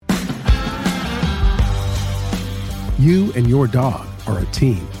You and your dog are a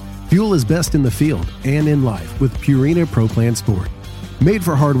team. Fuel is best in the field and in life with Purina Pro Plan Sport. Made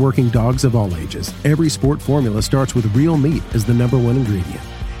for hardworking dogs of all ages, every sport formula starts with real meat as the number one ingredient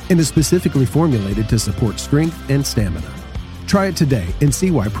and is specifically formulated to support strength and stamina. Try it today and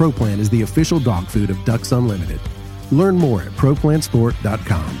see why Pro Plan is the official dog food of Ducks Unlimited. Learn more at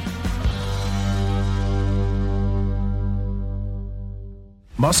ProPlansport.com.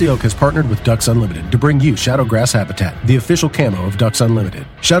 Mossy Oak has partnered with Ducks Unlimited to bring you Shadowgrass Habitat, the official camo of Ducks Unlimited.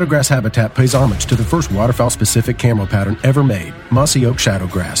 Shadowgrass Habitat pays homage to the first waterfowl-specific camo pattern ever made, Mossy Oak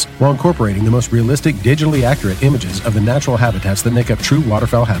Shadowgrass, while incorporating the most realistic, digitally accurate images of the natural habitats that make up true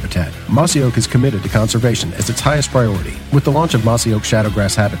waterfowl habitat. Mossy Oak is committed to conservation as its highest priority. With the launch of Mossy Oak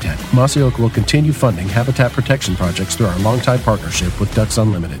Shadowgrass Habitat, Mossy Oak will continue funding habitat protection projects through our longtime partnership with Ducks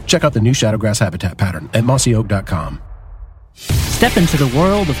Unlimited. Check out the new Shadowgrass Habitat pattern at mossyoak.com. Step into the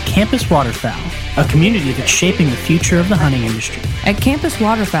world of Campus Waterfowl, a community that's shaping the future of the hunting industry. At Campus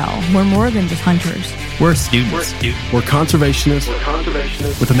Waterfowl, we're more than just hunters. We're students. We're conservationists.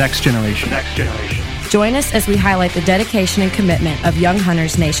 With the next generation. Join us as we highlight the dedication and commitment of young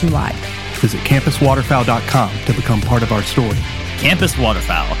hunters nationwide. Visit campuswaterfowl.com to become part of our story. Campus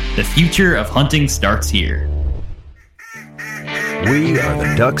Waterfowl, the future of hunting starts here. We are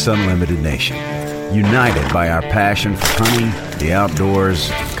the Ducks Unlimited Nation, united by our passion for hunting, the outdoors,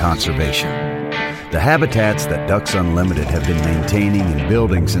 and conservation. The habitats that Ducks Unlimited have been maintaining and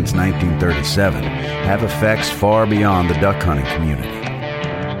building since 1937 have effects far beyond the duck hunting community.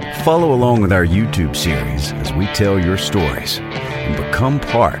 Follow along with our YouTube series as we tell your stories and become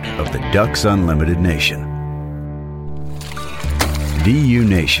part of the Ducks Unlimited Nation. DU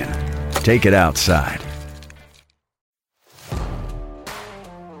Nation. Take it outside.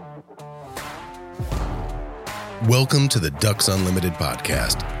 Welcome to the Ducks Unlimited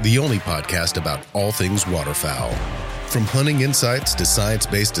podcast, the only podcast about all things waterfowl. From hunting insights to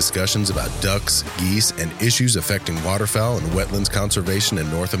science-based discussions about ducks, geese, and issues affecting waterfowl and wetlands conservation in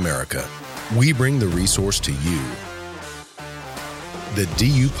North America, we bring the resource to you. The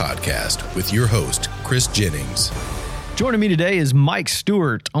DU Podcast with your host, Chris Jennings. Joining me today is Mike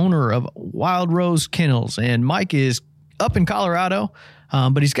Stewart, owner of Wild Rose Kennels, and Mike is up in Colorado,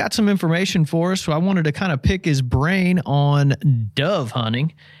 but he's got some information for us, so I wanted to kind of pick his brain on dove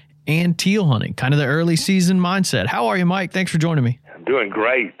hunting and teal hunting, kind of the early season mindset. How are you, Mike? Thanks for joining me. I'm doing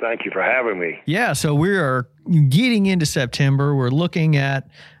great. Thank you for having me. Yeah, so we are getting into September. We're looking at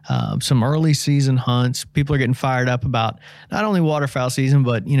some early season hunts. People are getting fired up about not only waterfowl season,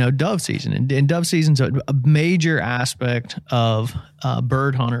 but, dove season. And dove season's a major aspect of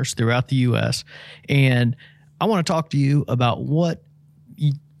bird hunters throughout the U.S. And I want to talk to you about what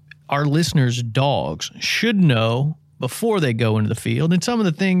our listeners' dogs should know before they go into the field, and some of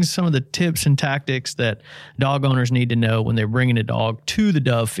the tips and tactics that dog owners need to know when they're bringing a dog to the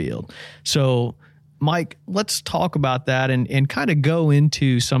dove field. So, Mike, let's talk about that and kind of go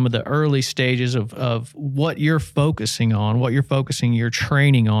into some of the early stages of what you're focusing on, what you're focusing your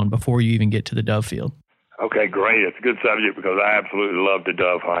training on before you even get to the dove field. Okay, great. It's a good subject because I absolutely love to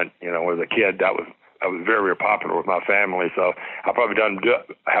dove hunt. As a kid, I was very, very popular with my family, so I probably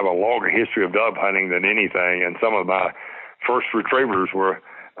have a longer history of dove hunting than anything. And some of my first retrievers were,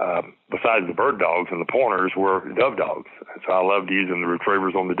 besides the bird dogs and the pointers, were dove dogs. So I loved using the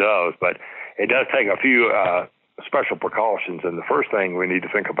retrievers on the doves. But it does take a few special precautions. And the first thing we need to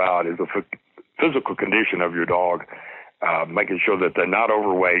think about is the physical condition of your dog, making sure that they're not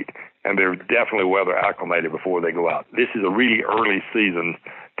overweight and they're definitely weather acclimated before they go out. This is a really early season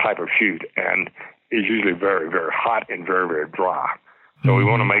type of shoot, and is usually very, very hot and very, very dry. So we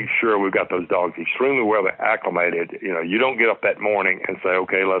want to make sure we've got those dogs extremely weather acclimated. You don't get up that morning and say,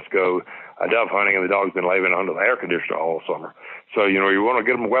 okay, let's go dove hunting, and the dog's been living under the air conditioner all summer. So, you want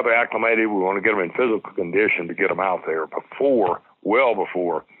to get them weather acclimated. We want to get them in physical condition to get them out there well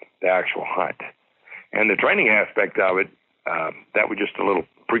before the actual hunt. And the training aspect of it, that was just a little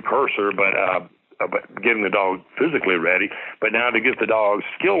precursor, but getting the dog physically ready. But now to get the dog's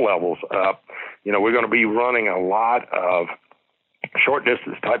skill levels up, we're going to be running a lot of short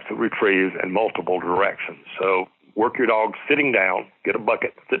distance types of retrieves in multiple directions. So work your dog sitting down, get a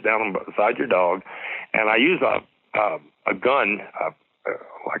bucket, sit down beside your dog, and I use a gun,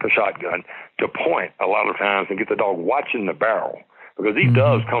 like a shotgun, to point a lot of times and get the dog watching the barrel, because these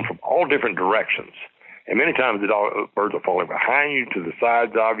doves come from all different directions. And many times birds are falling behind you, to the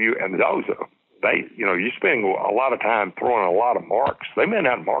sides of you, and the dogs you're spending a lot of time throwing a lot of marks. They may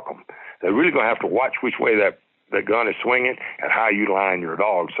not mark them. They're really going to have to watch which way that gun is swinging and how you line your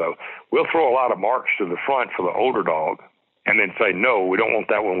dog. So we'll throw a lot of marks to the front for the older dog and then say, no, we don't want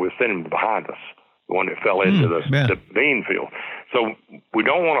that one. We'll send him behind us. the one that fell into the bean field. So we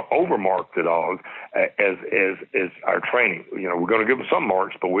don't want to overmark the dog as our training. You know, we're going to give him some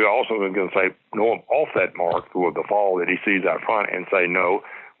marks, but we're also going to say, no, off that mark with the fall that he sees out front and say, no,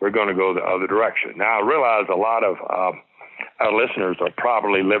 we're going to go the other direction. Now, I realize a lot of our listeners are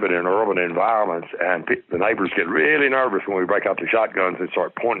probably living in urban environments, and the neighbors get really nervous when we break out the shotguns and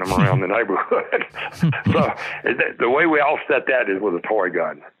start pointing them around the neighborhood. So the way we offset that is with a toy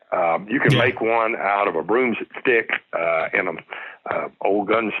gun. You can make one out of a broomstick and an old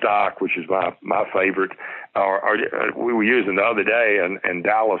gun stock, which is my favorite. Or we were using the other day in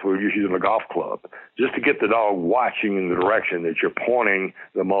Dallas, we were just using a golf club just to get the dog watching in the direction that you're pointing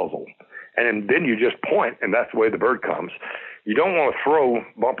the muzzle. And then you just point, and that's the way the bird comes. You don't want to throw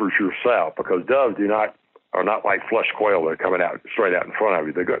bumpers yourself, because doves are not like flush quail that are coming out straight out in front of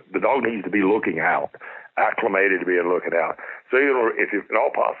you. The dog needs to be looking out, acclimated to being looking out. So if you at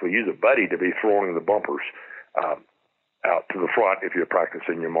all possible, use a buddy to be throwing the bumpers out to the front if you're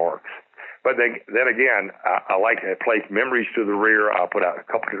practicing your marks. But then again, I like to place memories to the rear. I'll put out a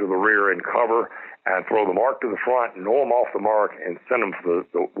couple to the rear and cover, and throw the mark to the front, know them off the mark, and send them for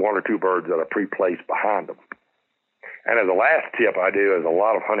the one or two birds that are pre-placed behind them. And as a last tip I do is a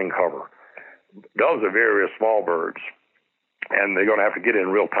lot of hunting cover. Doves are very, very small birds, and they're going to have to get in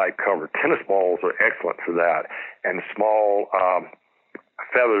real tight cover. Tennis balls are excellent for that, and small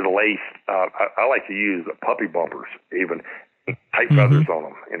feathered lace. I like to use puppy bumpers even. Tight feathers on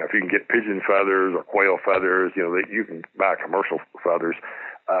them. You know, if you can get pigeon feathers or quail feathers, you know, you can buy commercial feathers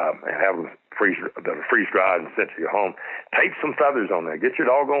and have them freeze dried and sent to your home. Tape some feathers on there. Get your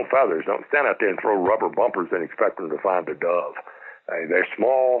doggone feathers. Don't stand out there and throw rubber bumpers and expect them to find a dove. They're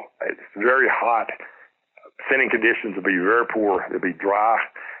small. It's very hot. Scenting conditions will be very poor. They'll be dry.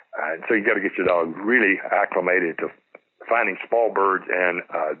 So you got to get your dog really acclimated to finding small birds and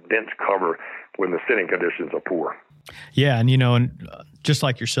dense cover when the scenting conditions are poor. Yeah, and and just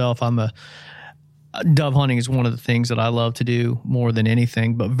like yourself, dove hunting is one of the things that I love to do more than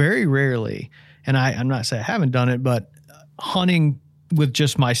anything, but very rarely, and I'm not saying I haven't done it, but hunting with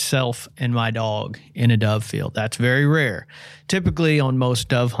just myself and my dog in a dove field, that's very rare. Typically on most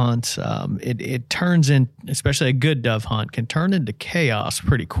dove hunts, it turns in, especially a good dove hunt, can turn into chaos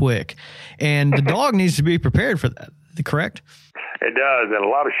pretty quick, and the dog needs to be prepared for that, correct? It does, and a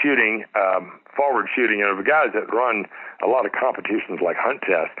lot of shooting, forward shooting. The guys that run a lot of competitions like hunt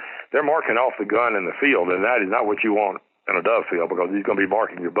tests, they're marking off the gun in the field, and that is not what you want in a dove field, because he's going to be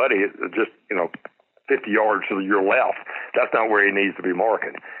marking your buddy just 50 yards to your left. That's not where he needs to be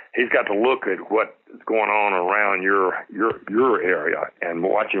marking. He's got to look at what's going on around your area and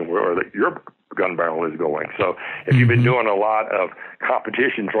watching where your gun barrel is going. So if you've been doing a lot of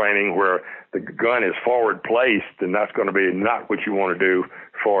competition training where the gun is forward placed, then that's going to be not what you want to do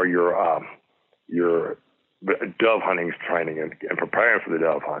for your dove hunting training and preparing for the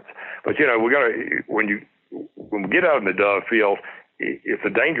dove hunts. But we're gonna when we get out in the dove field, it's a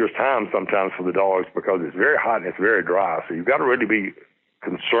dangerous time sometimes for the dogs because it's very hot and it's very dry. So you've got to really be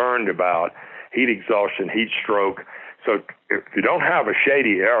concerned about heat exhaustion, heat stroke. So if you don't have a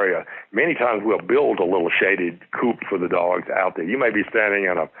shady area, many times we'll build a little shaded coop for the dogs out there. You may be standing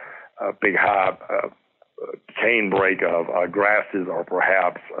in a big high cane break of grasses or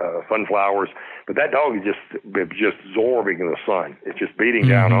perhaps sunflowers, but that dog is just absorbing the sun. It's just beating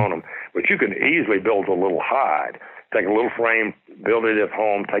down on them. But you can easily build a little hide, take a little frame, build it at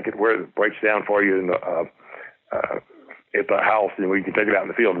home, take it where it breaks down for you in the at the house, and we can take it out in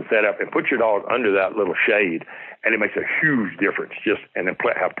the field and set up and put your dog under that little shade, and it makes a huge difference. And then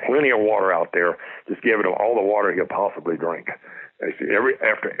have plenty of water out there. Just give it all the water he'll possibly drink.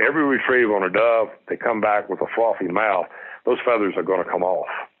 After every retrieve on a dove, they come back with a frothy mouth. Those feathers are going to come off.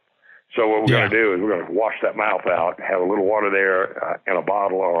 So what we're going to do is we're going to wash that mouth out, have a little water there in a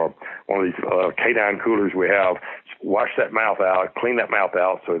bottle or one of these canine coolers we have. Wash that mouth out, clean that mouth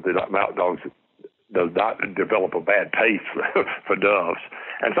out so that the mouth dogs does not develop a bad taste for doves.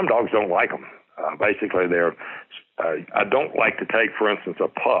 And some dogs don't like them. Basically, I don't like to take, for instance, a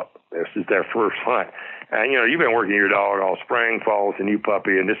pup. This is their first hunt. And, you've been working your dog all spring, fall, it's a new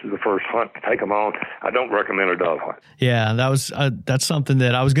puppy, and this is the first hunt to take them on. I don't recommend a dove hunt. Yeah, that's something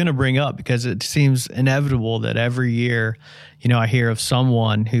that I was going to bring up because it seems inevitable that every year, I hear of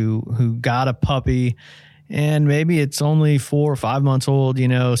someone who got a puppy and maybe it's only 4 or 5 months old,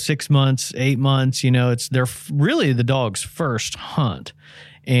 6 months, 8 months, it's really the dog's first hunt.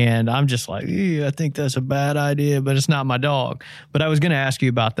 And I'm just like, I think that's a bad idea, but it's not my dog. But I was going to ask you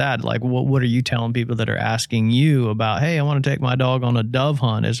about that. Like, what are you telling people that are asking you about, hey, I want to take my dog on a dove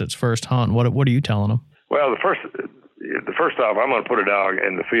hunt as its first hunt? What are you telling them? Well, the first, first off, I'm going to put a dog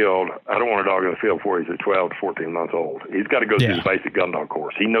in the field. I don't want a dog in the field before he's at 12 to 14 months old. He's got to go through the basic gun dog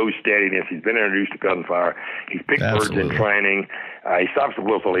course. He knows steadiness. He's been introduced to gunfire. He's picked birds in training. He stops the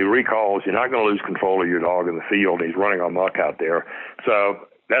whistle. He recalls. You're not going to lose control of your dog in the field. He's running amok out there. So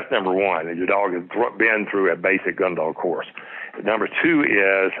that's number one. Your dog has been through a basic gun dog course. Number two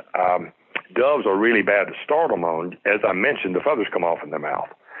is doves are really bad to start them on. As I mentioned, the feathers come off in their mouth.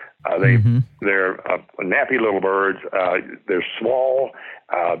 They're nappy little birds. They're small.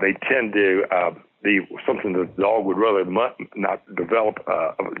 They tend to be something the dog would rather not develop.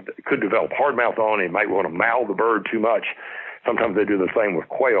 Could develop hard mouth on. He might want to mouth the bird too much. Sometimes they do the same with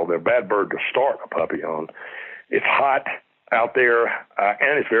quail. They're a bad bird to start a puppy on. It's hot out there,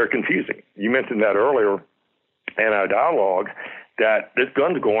 and it's very confusing. You mentioned that earlier in our dialogue, that this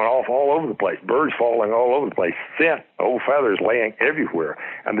gun's going off all over the place, birds falling all over the place, scent, old feathers laying everywhere.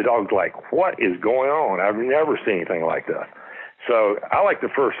 And the dog's like, what is going on? I've never seen anything like this. So I like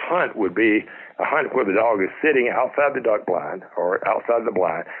the first hunt would be a hunt where the dog is sitting outside the duck blind or outside the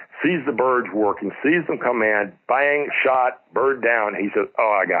blind, sees the birds working, sees them come in, bang, shot, bird down. He says,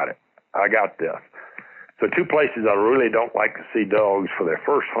 oh, I got it. I got this. So two places I really don't like to see dogs for their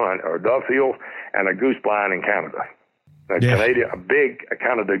first hunt are a dove field and a goose blind in Canada. Canada, a big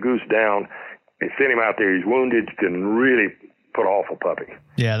Canada goose down, and send him out there. He's wounded, can really put off a puppy.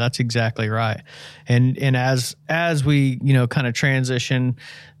 Yeah, that's exactly right. And as we, kind of transition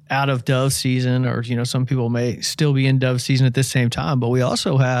out of dove season, or, some people may still be in dove season at this same time, but we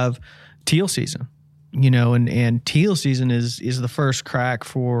also have teal season. And teal season is the first crack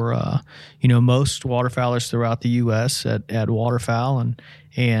for, most waterfowlers throughout the U.S. at waterfowl.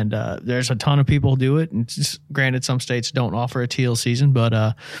 And there's a ton of people who do it. And granted, some states don't offer a teal season,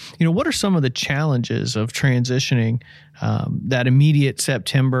 but, what are some of the challenges of transitioning that immediate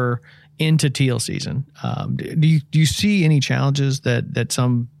September into teal season? Do you see any challenges that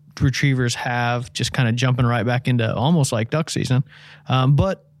some retrievers have just kind of jumping right back into almost like duck season?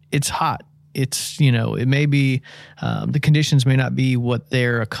 But it's hot. It's, it may be, the conditions may not be what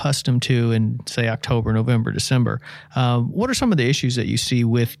they're accustomed to in, say, October, November, December. What are some of the issues that you see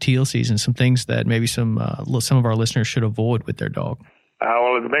with teal season, some things that maybe some of our listeners should avoid with their dog?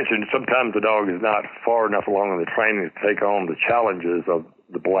 Well, as I mentioned, sometimes the dog is not far enough along in the training to take on the challenges of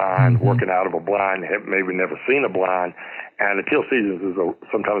the blind, working out of a blind, maybe never seen a blind, and the teal season is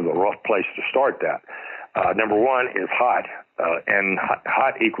sometimes a rough place to start that. Number one is hot, and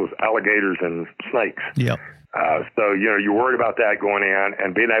hot equals alligators and snakes. Yep. So, you're worried about that going in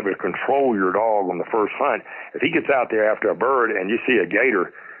and being able to control your dog on the first hunt. If he gets out there after a bird and you see a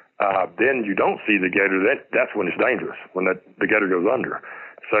gator, then you don't see the gator. That's when it's dangerous, when the gator goes under.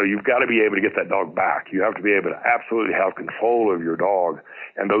 So you've got to be able to get that dog back. You have to be able to absolutely have control of your dog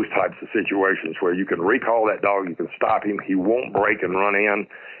in those types of situations where you can recall that dog, you can stop him. He won't break and run in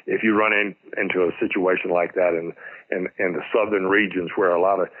if you run into a situation like that in the southern regions where a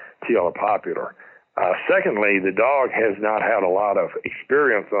lot of teal are popular. Secondly, the dog has not had a lot of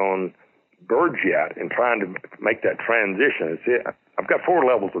experience on birds yet in trying to make that transition. I've got 4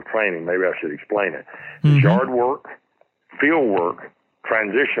 levels of training. Maybe I should explain it. There's yard work, field work,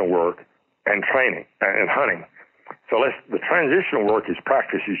 transition work, and training and hunting. So the transitional work is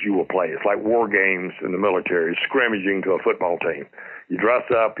practices you will play. It's like war games in the military, scrimmaging to a football team. You dress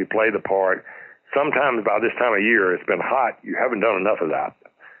up, you play the part. Sometimes by this time of year, it's been hot. You haven't done enough of that.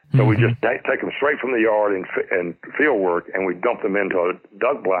 So we just take them straight from the yard and field work, and we dump them into a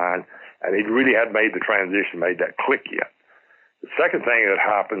duck blind, and he really hadn't made the transition, made that click yet. The second thing that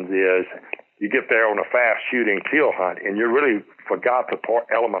happens is you get there on a fast-shooting teal hunt, and you really forgot the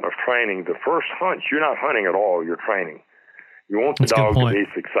element of training. The first hunt, you're not hunting at all, you're training. You want the dog to be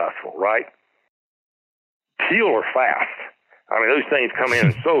successful, right? Teal are fast. I mean, those things come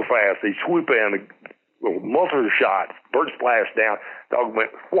in so fast. They swoop in, multiple shots, bird splash down. Dog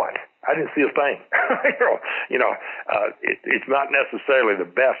went, what? I didn't see a thing. It's not necessarily the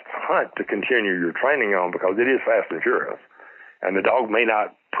best hunt to continue your training on because it is fast and furious. And the dog may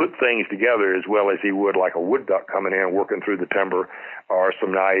not put things together as well as he would like a wood duck coming in, working through the timber, or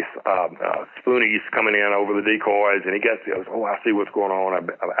some nice spoonies coming in over the decoys. And he goes, oh, I see what's going on. I'm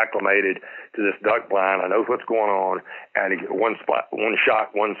acclimated to this duck blind. I know what's going on. And he gets one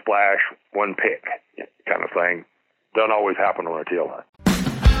shot, one splash, one pick kind of thing. Doesn't always happen on a teal hunt.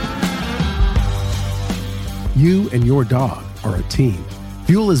 You and your dog are a team.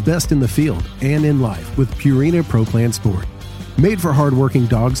 Fuel is best in the field and in life with Purina Pro Plan Sport. Made for hardworking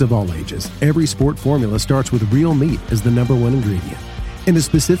dogs of all ages, every sport formula starts with real meat as the #1 ingredient and is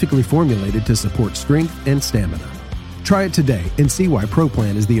specifically formulated to support strength and stamina. Try it today and see why Pro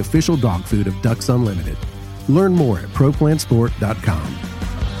Plan is the official dog food of Ducks Unlimited. Learn more at ProPlansport.com.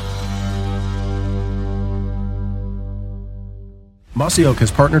 Mossy Oak has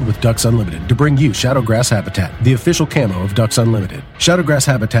partnered with Ducks Unlimited to bring you Shadowgrass Habitat, the official camo of Ducks Unlimited. Shadowgrass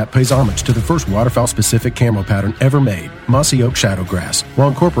Habitat pays homage to the first waterfowl-specific camo pattern ever made, Mossy Oak Shadowgrass, while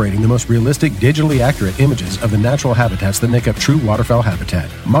incorporating the most realistic, digitally accurate images of the natural habitats that make up true waterfowl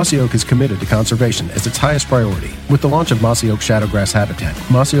habitat. Mossy Oak is committed to conservation as its highest priority. With the launch of Mossy Oak Shadowgrass Habitat,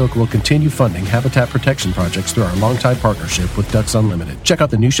 Mossy Oak will continue funding habitat protection projects through our longtime partnership with Ducks Unlimited. Check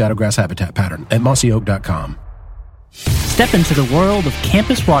out the new Shadowgrass Habitat pattern at mossyoak.com. Step into the world of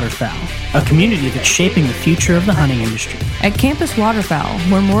Campus Waterfowl, a community that's shaping the future of the hunting industry. At Campus Waterfowl,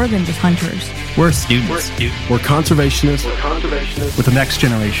 we're more than just hunters. We're students. We're conservationists. With the next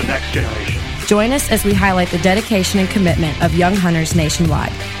generation. Join us as we highlight the dedication and commitment of young hunters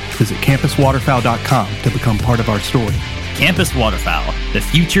nationwide. Visit campuswaterfowl.com to become part of our story. Campus Waterfowl, the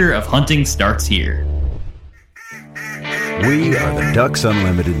future of hunting starts here. We are the Ducks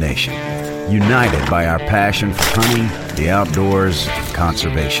Unlimited Nation, united by our passion for hunting, the outdoors, and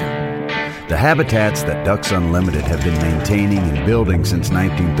conservation. The habitats that Ducks Unlimited have been maintaining and building since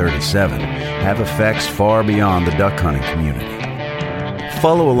 1937 have effects far beyond the duck hunting community.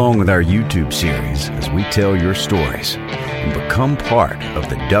 Follow along with our YouTube series as we tell your stories and become part of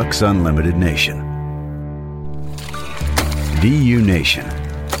the Ducks Unlimited Nation. DU Nation,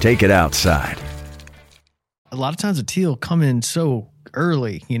 take it outside. A lot of times the teal come in so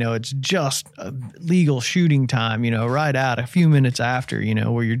early, it's just a legal shooting time, right out a few minutes after,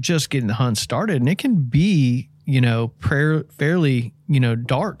 where you're just getting the hunt started, and it can be, fairly,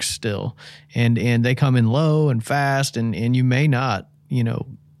 dark still, and they come in low and fast, and you may not,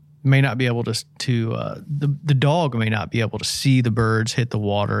 be able to the dog may not be able to see the birds hit the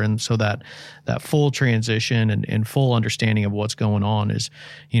water, and so that full transition and full understanding of what's going on is,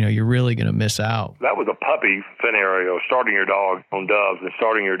 you're really going to miss out. That was a puppy scenario, starting your dog on doves and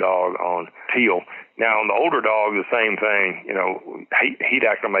starting your dog on teal. Now, on the older dog, the same thing, heat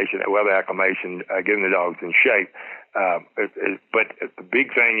acclimation, weather acclimation, getting the dogs in shape. But the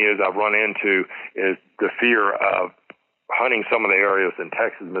big thing I've run into is the fear of hunting some of the areas in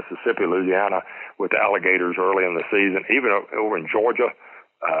Texas, Mississippi, Louisiana with alligators early in the season, even over in Georgia,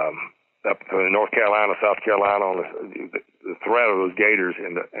 up to North Carolina, South Carolina, the threat of those gators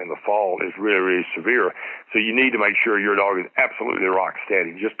in the fall is really, really severe. So you need to make sure your dog is absolutely rock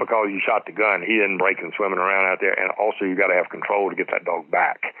steady. Just because you shot the gun, he isn't breaking, swimming around out there. And also you got to have control to get that dog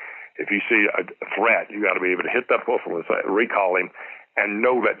back. If you see a threat, you got to be able to hit that whistle and recall him and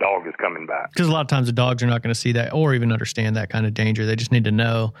know that dog is coming back. Because a lot of times the dogs are not going to see that or even understand that kind of danger. They just need to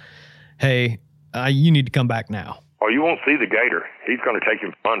know, hey, you need to come back now. Or you won't see the gator. He's going to take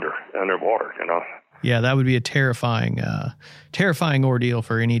him underwater, Yeah, that would be a terrifying ordeal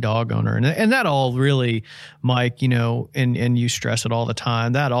for any dog owner. And that all really, Mike, and you stress it all the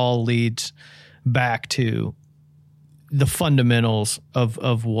time, that all leads back to the fundamentals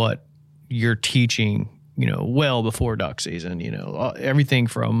of what you're teaching, well before duck season, everything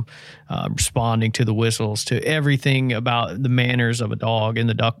from responding to the whistles to everything about the manners of a dog in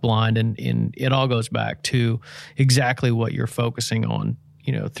the duck blind. And it all goes back to exactly what you're focusing on,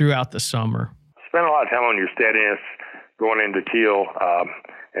 throughout the summer. Spend a lot of time on your steadiness, going into teal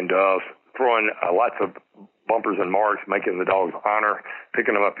and doves, throwing lots of bumpers and marks, making the dog's honor,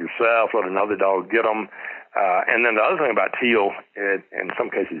 picking them up yourself, let another dog get them. And then the other thing about teal, in some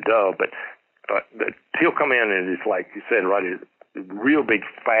cases dove, but the teal come in and it's like you said, right, real big,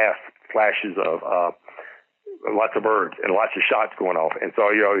 fast flashes of lots of birds and lots of shots going off. And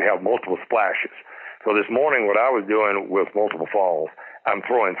so, you have multiple splashes. So this morning, what I was doing with multiple falls, I'm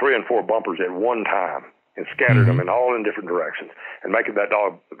throwing 3 and 4 bumpers at one time and scattered them in all in different directions and making that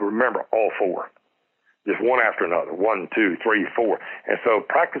dog remember all 4. Just one after another, 1, 2, 3, 4. And so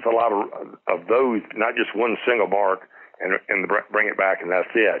practice a lot of those, not just one single mark and bring it back and that's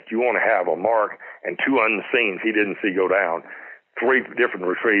it. You want to have a mark and 2 unseens he didn't see go down, 3 different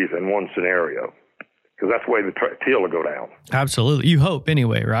retrieves in one scenario. Because that's the way the teal will go down. Absolutely. You hope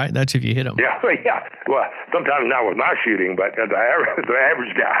anyway, right? That's if you hit them. Yeah. Well, sometimes not with my shooting, but the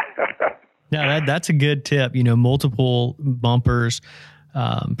average guy. Yeah, that's a good tip. Multiple bumpers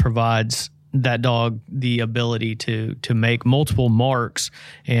provides that dog the ability to make multiple marks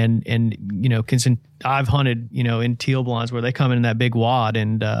and I've hunted in teal blinds where they come in that big wad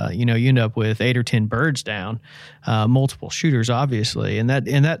and you end up with 8 or 10 birds down, multiple shooters obviously, and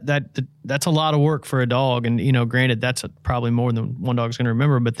that's a lot of work for a dog. And granted that's probably more than one dog's going to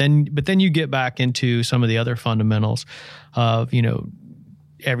remember, but then you get back into some of the other fundamentals of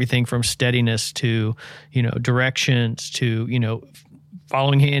everything from steadiness to directions to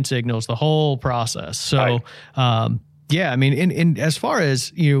following hand signals, the whole process. So, yeah, I mean, and as far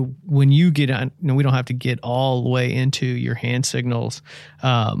as, when you get on, we don't have to get all the way into your hand signals,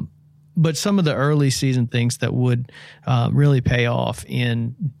 but some of the early season things that would really pay off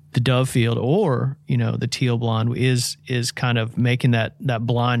in the dove field or, the teal blind is kind of making that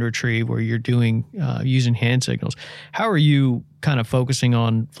blind retrieve where you're doing, using hand signals. How are you kind of focusing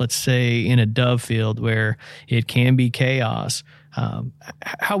on, let's say, in a dove field where it can be chaos?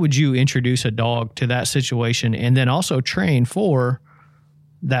 How would you introduce a dog to that situation and then also train for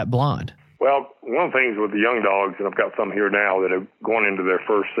that blind? Well, one of the things with the young dogs, and I've got some here now that have gone into their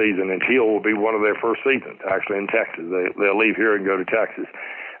first season, and teal will be one of their first seasons, actually, in Texas. They'll leave here and go to Texas.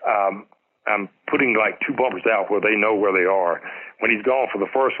 I'm putting like 2 bumpers out where they know where they are. When he's gone for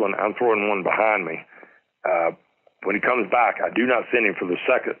the first one, I'm throwing one behind me. When he comes back, I do not send him for the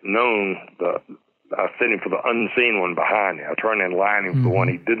second known, I send him for the unseen one behind me. I turn and line him for the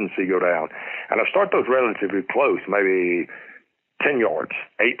one he didn't see go down. And I start those relatively close, maybe 10 yards,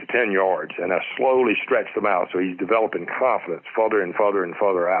 8 to 10 yards, and I slowly stretch them out so he's developing confidence further and further and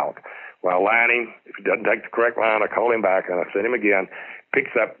further out. When I line him, if he doesn't take the correct line, I call him back and I send him again,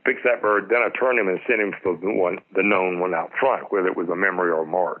 picks that bird, then I turn him and send him for the known one out front, whether it was a memory or a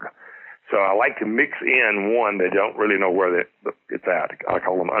mark. So I like to mix in one they don't really know where it's at. I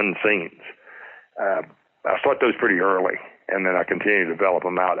call them unseens. I start those pretty early, and then I continue to develop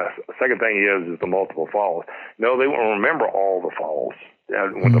them out. The second thing is the multiple falls. No, they won't remember all the falls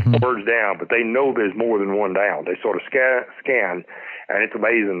when the bird's down, but they know there's more than one down. They sort of scan, and it's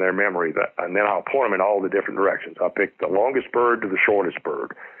amazing their memory. And then I'll point them in all the different directions. I'll pick the longest bird to the shortest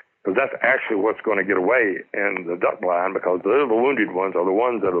bird, because that's actually what's going to get away in the duck blind, because the wounded ones are the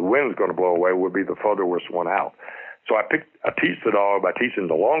ones that the wind's going to blow away would be the furthest one out. So I teach the dog by teaching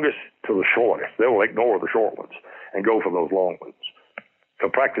the longest to the shortest. They will ignore the short ones and go for those long ones. So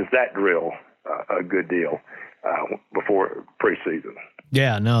practice that drill a good deal before preseason.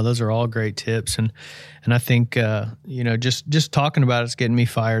 Yeah, no, those are all great tips. And I think, just talking about it's getting me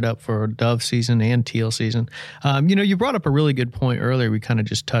fired up for dove season and teal season. You brought up a really good point earlier. We kind of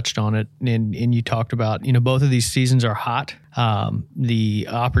just touched on it, and you talked about, both of these seasons are hot. The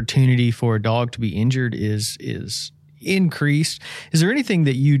opportunity for a dog to be injured is increased. Is there anything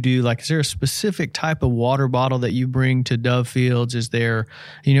that you do? Like, is there a specific type of water bottle that you bring to dove fields? Is there,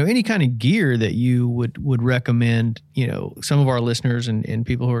 any kind of gear that you would recommend, some of our listeners and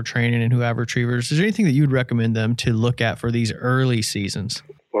people who are training and who have retrievers? Is there anything that you would recommend them to look at for these early seasons?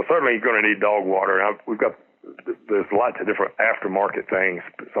 Well, certainly you're going to need dog water. There's lots of different aftermarket things.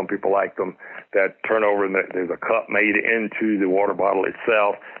 Some people like them that turn over, and there's a cup made into the water bottle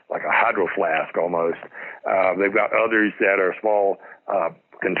itself, like a hydro flask almost. They've got others that are small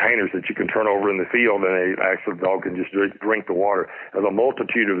containers that you can turn over in the field, and the dog can just drink the water. There's a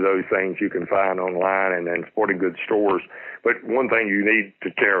multitude of those things you can find online and in sporting goods stores. But one thing you need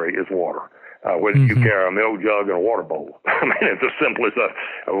to carry is water. Whether you carry a milk jug and a water bowl. I mean, it's the simplest of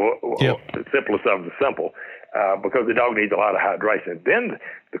the simple. Because the dog needs a lot of hydration. Then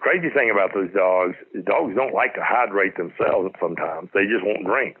the crazy thing about those dogs is dogs don't like to hydrate themselves sometimes. They just won't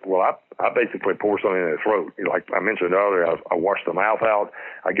drink. Well, I basically pour something in their throat. Like I mentioned earlier, I wash the mouth out.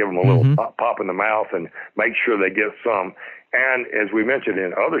 I give them a little pop in the mouth and make sure they get some. And as we mentioned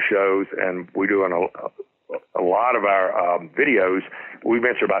in other shows, and we do in a lot of our videos, we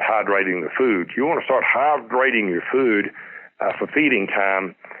mentioned about hydrating the food. You want to start hydrating your food for feeding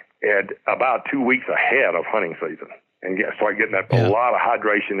time at about 2 weeks ahead of hunting season, and start getting a lot of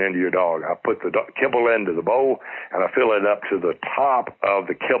hydration into your dog. I put the kibble into the bowl, and I fill it up to the top of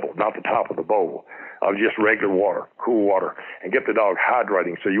the kibble, not the top of the bowl, of just regular water, cool water, and get the dog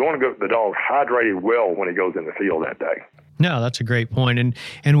hydrating. So you want to get the dog hydrated well when he goes in the field that day. No, that's a great point.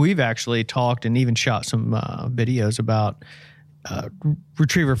 And we've actually talked and even shot some videos about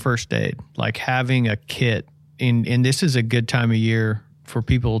retriever first aid, like having a kit. And this is a good time of year for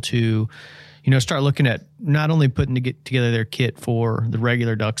people to, start looking at not only putting together their kit for the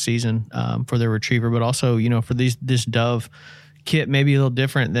regular duck season for their retriever, but also, for this dove kit, maybe a little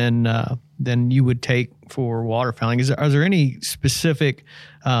different than you would take for waterfowling. Are there any specific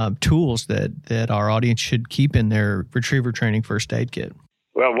tools that our audience should keep in their retriever training first aid kit?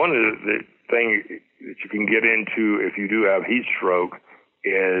 Well, one of the things that you can get into if you do have heat stroke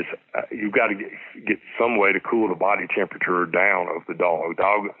is you've got to get some way to cool the body temperature down of the dog. The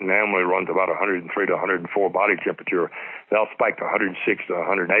dog normally runs about 103 to 104 body temperature. They'll spike to 106 to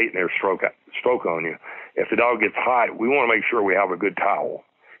 108 in their stroke on you. If the dog gets hot, we want to make sure we have a good towel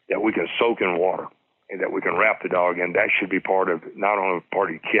that we can soak in water and that we can wrap the dog in. That should be part of not only part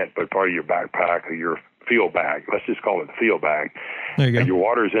of your kit, but part of your backpack or your field bag. Let's just call it the field bag. There you go. And your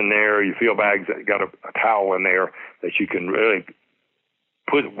water's in there. Your field bag's got a towel in there that you can really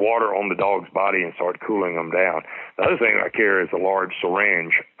put water on the dog's body and start cooling them down. The other thing I carry is a large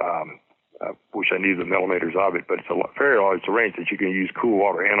syringe. Wish I knew the millimeters of it, but it's a very large syringe that you can use cool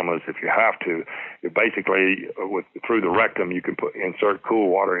water enemas if you have to. It basically, through the rectum, you can insert cool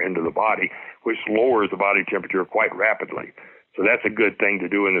water into the body, which lowers the body temperature quite rapidly. So that's a good thing to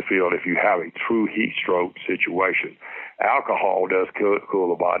do in the field if you have a true heat stroke situation. Alcohol does cool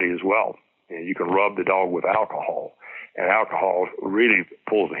the body as well. And you can rub the dog with alcohol, and alcohol really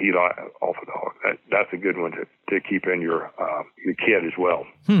pulls the heat off a dog. That's a good one to keep in your kid as well.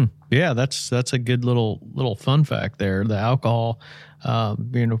 Yeah, that's a good little fun fact there. The alcohol,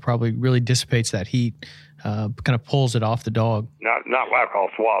 probably really dissipates that heat, kind of pulls it off the dog. Not alcohol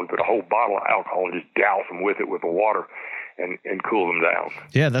swabs, but a whole bottle of alcohol and just douse them with it with the water and cool them down.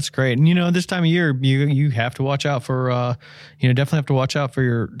 Yeah, that's great. And this time of year, you have to watch out for definitely have to watch out for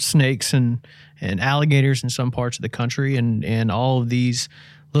your snakes and alligators in some parts of the country, and all of these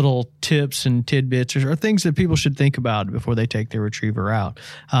little tips and tidbits are things that people should think about before they take their retriever out.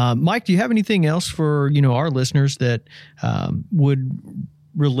 Mike, do you have anything else for our listeners that would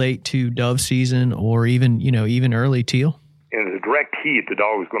relate to dove season or even early teal? In the direct heat, the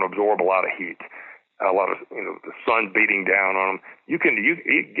dog is going to absorb a lot of heat. A lot of the sun beating down on them. You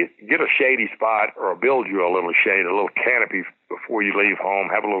get a shady spot or build you a little shade, a little canopy before you leave home.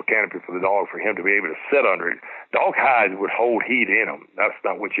 Have a little canopy for the dog for him to be able to sit under it. Dog hides would hold heat in them. That's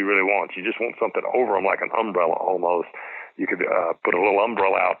not what you really want. You just want something over them like an umbrella almost. You could put a little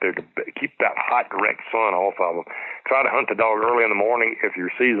umbrella out there to keep that hot, direct sun off of them. Try to hunt the dog early in the morning if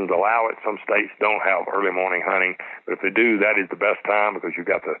your seasons allow it. Some states don't have early morning hunting, but if they do, that is the best time because you've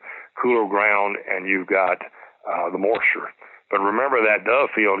got the cooler ground and you've got the moisture. But remember that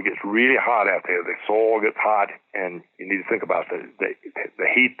dove field gets really hot out there. The soil gets hot, and you need to think about the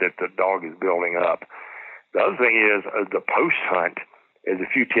heat that the dog is building up. The other thing is the post hunt is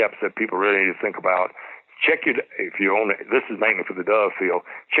a few tips that people really need to think about. If you own it, this is mainly for the dove field,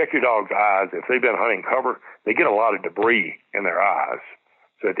 check your dog's eyes. If they've been hunting cover, they get a lot of debris in their eyes.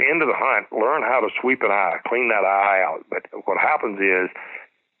 So at the end of the hunt, learn how to sweep an eye, clean that eye out. But what happens is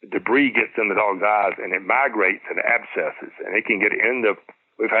debris gets in the dog's eyes and it migrates and abscesses, and it can get into.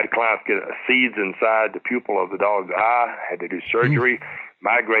 We've had clients get seeds inside the pupil of the dog's eye, had to do surgery,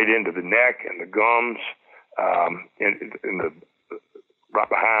 migrate into the neck and the gums, in the right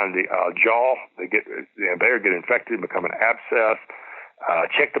behind the jaw. They get infected and become an abscess.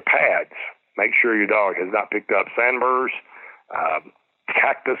 Check the pads. Make sure your dog has not picked up sandburrs,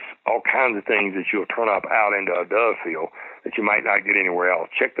 cactus, all kinds of things that you'll turn up out into a dove field that you might not get anywhere else.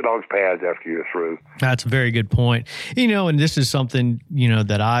 Check the dog's pads after you're through. That's a very good point. And this is something,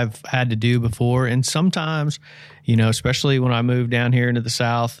 that I've had to do before. And sometimes, especially when I moved down here into the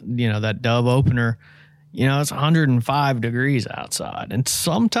South, that dove opener, it's 105 degrees outside. And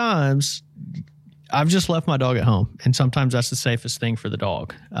sometimes I've just left my dog at home, and sometimes that's the safest thing for the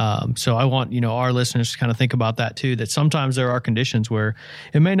dog. So I want, our listeners to kind of think about that too, that sometimes there are conditions where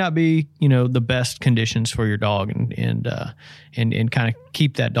it may not be, the best conditions for your dog, and kind of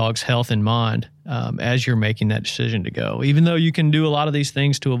keep that dog's health in mind as you're making that decision to go. Even though you can do a lot of these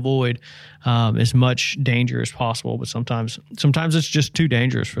things to avoid as much danger as possible, but sometimes it's just too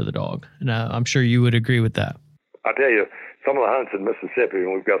dangerous for the dog. And I'm sure you would agree with that. I tell you, some of the hunts in Mississippi, and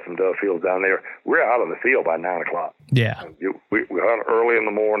we've got some dove fields down there, we're out of the field by 9 o'clock. Yeah. We hunt early in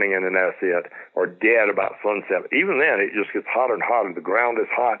the morning, and then that's it, or dead about sunset. Even then, it just gets hotter and hotter. The ground is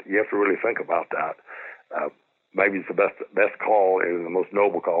hot. You have to really think about that. Maybe it's the best call, and the most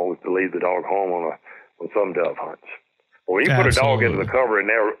noble call is to leave the dog home on some dove hunts. When you put a dog into the cover and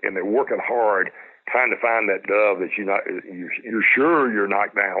they're working hard, trying to find that dove that you're sure you're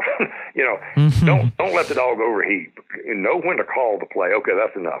knocked down. Don't let the dog overheat. Know when to call the play. Okay,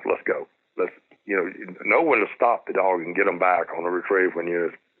 that's enough. Let's go. Know when to stop the dog and get them back on the retrieve when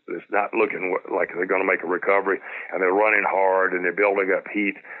it's not looking like they're going to make a recovery and they're running hard and they're building up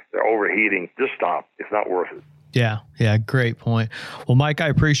heat. They're overheating. Just stop. It's not worth it. Yeah, great point. Well, Mike, I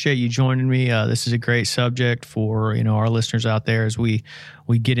appreciate you joining me. This is a great subject for our listeners out there as we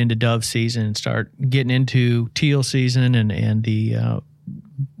get into dove season and start getting into teal season and the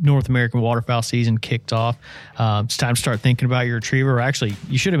North American waterfowl season kicked off. It's time to start thinking about your retriever. Actually,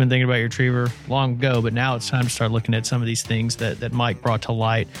 you should have been thinking about your retriever long ago, but now it's time to start looking at some of these things that Mike brought to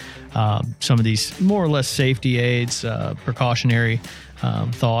light. Some of these more or less safety aids, precautionary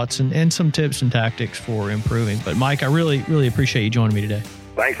thoughts, and some tips and tactics for improving. But Mike, I really, really appreciate you joining me today.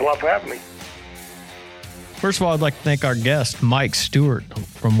 Thanks a lot for having me. First of all, I'd like to thank our guest, Mike Stewart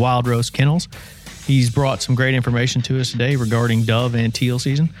from Wild Rose Kennels. He's brought some great information to us today regarding dove and teal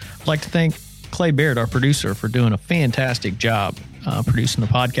season. I'd like to thank Clay Baird, our producer, for doing a fantastic job producing the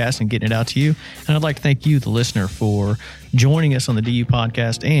podcast and getting it out to you. And I'd like to thank you, the listener, for joining us on the DU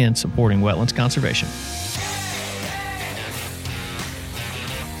podcast and supporting wetlands conservation.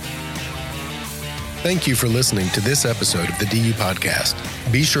 Thank you for listening to this episode of the DU Podcast.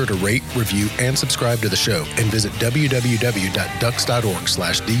 Be sure to rate, review, and subscribe to the show and visit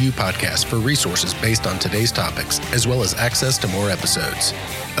www.ducks.org/DU Podcast for resources based on today's topics, as well as access to more episodes.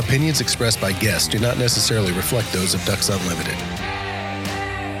 Opinions expressed by guests do not necessarily reflect those of Ducks Unlimited.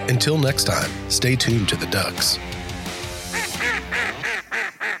 Until next time, stay tuned to the Ducks.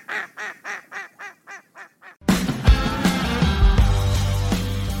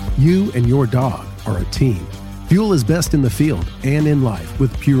 You and your dog are a team. Fuel is best in the field and in life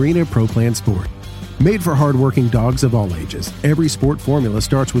with Purina Pro Plan Sport. Made for hardworking dogs of all ages, every sport formula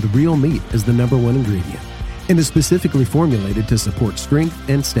starts with real meat as the #1 ingredient and is specifically formulated to support strength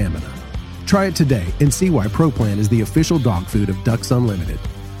and stamina. Try it today and see why Pro Plan is the official dog food of Ducks Unlimited.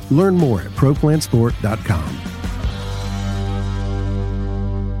 Learn more at ProPlansport.com.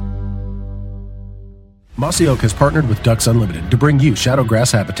 Mossy Oak has partnered with Ducks Unlimited to bring you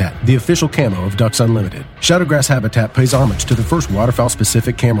Shadowgrass Habitat, the official camo of Ducks Unlimited. Shadowgrass Habitat pays homage to the first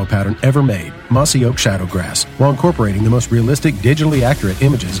waterfowl-specific camo pattern ever made, Mossy Oak Shadowgrass, while incorporating the most realistic, digitally accurate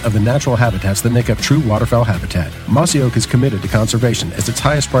images of the natural habitats that make up true waterfowl habitat. Mossy Oak is committed to conservation as its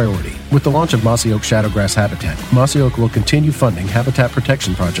highest priority. With the launch of Mossy Oak Shadowgrass Habitat, Mossy Oak will continue funding habitat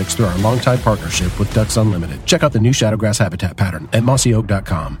protection projects through our longtime partnership with Ducks Unlimited. Check out the new Shadowgrass Habitat pattern at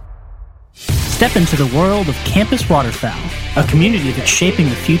mossyoak.com. Step into the world of Campus Waterfowl, a community that's shaping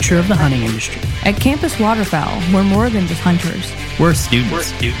the future of the hunting industry. At Campus Waterfowl, we're more than just hunters. We're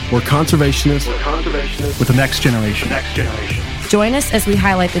students. We're conservationists with the next generation. Join us as we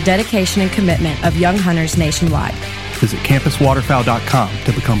highlight the dedication and commitment of young hunters nationwide. Visit campuswaterfowl.com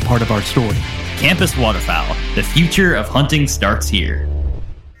to become part of our story. Campus Waterfowl, the future of hunting starts here.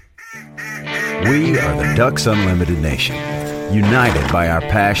 We are the Ducks Unlimited Nation, united by our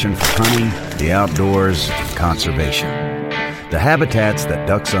passion for hunting, the outdoors, and conservation. The habitats that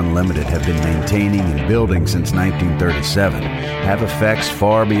Ducks Unlimited have been maintaining and building since 1937 have effects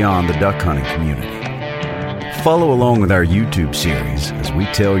far beyond the duck hunting community. Follow along with our YouTube series as we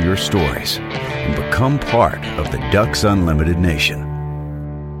tell your stories and become part of the Ducks Unlimited Nation.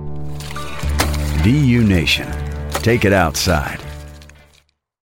 DU Nation, take it outside.